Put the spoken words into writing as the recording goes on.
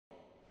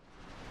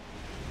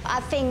I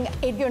think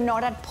if you're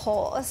not at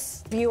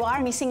Pause, you are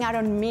missing out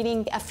on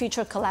meeting a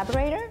future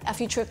collaborator, a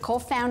future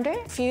co-founder,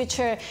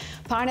 future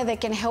partner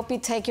that can help you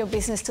take your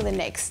business to the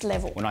next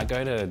level. When I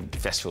go to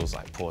festivals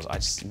like Pause, I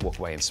just walk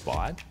away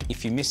inspired.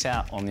 If you miss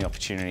out on the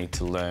opportunity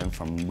to learn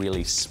from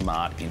really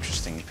smart,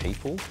 interesting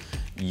people,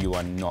 you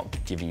are not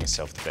giving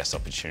yourself the best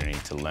opportunity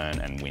to learn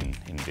and win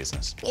in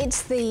business.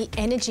 It's the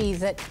energy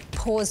that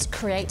Pause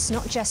creates,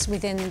 not just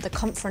within the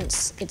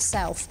conference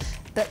itself,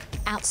 but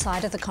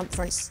outside of the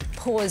conference.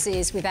 Pause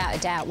is, without a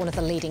doubt, one of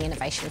the leading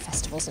innovation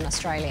festivals in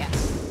Australia.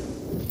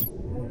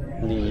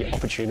 The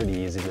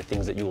opportunity is in the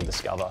things that you will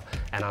discover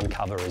and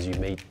uncover as you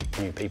meet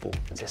new people.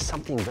 There's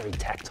something very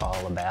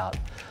tactile about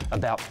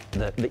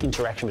the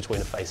interaction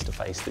between a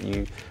face-to-face that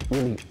you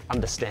really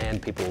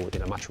understand people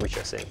in a much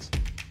richer sense.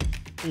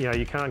 You know,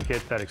 you can't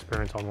get that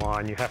experience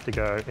online. You have to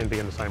go and be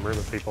in the same room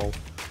with people,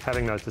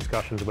 having those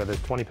discussions where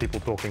there's 20 people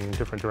talking in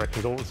different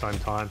directions all at the same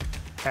time.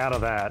 Out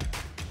of that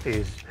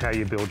is how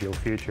you build your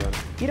future.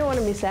 You don't want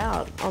to miss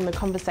out on the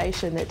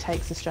conversation that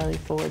takes Australia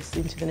forwards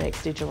into the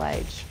next digital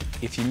age.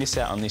 If you miss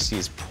out on this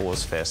year's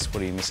Pause Fest,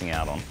 what are you missing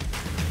out on?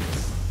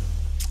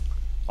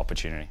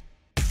 Opportunity.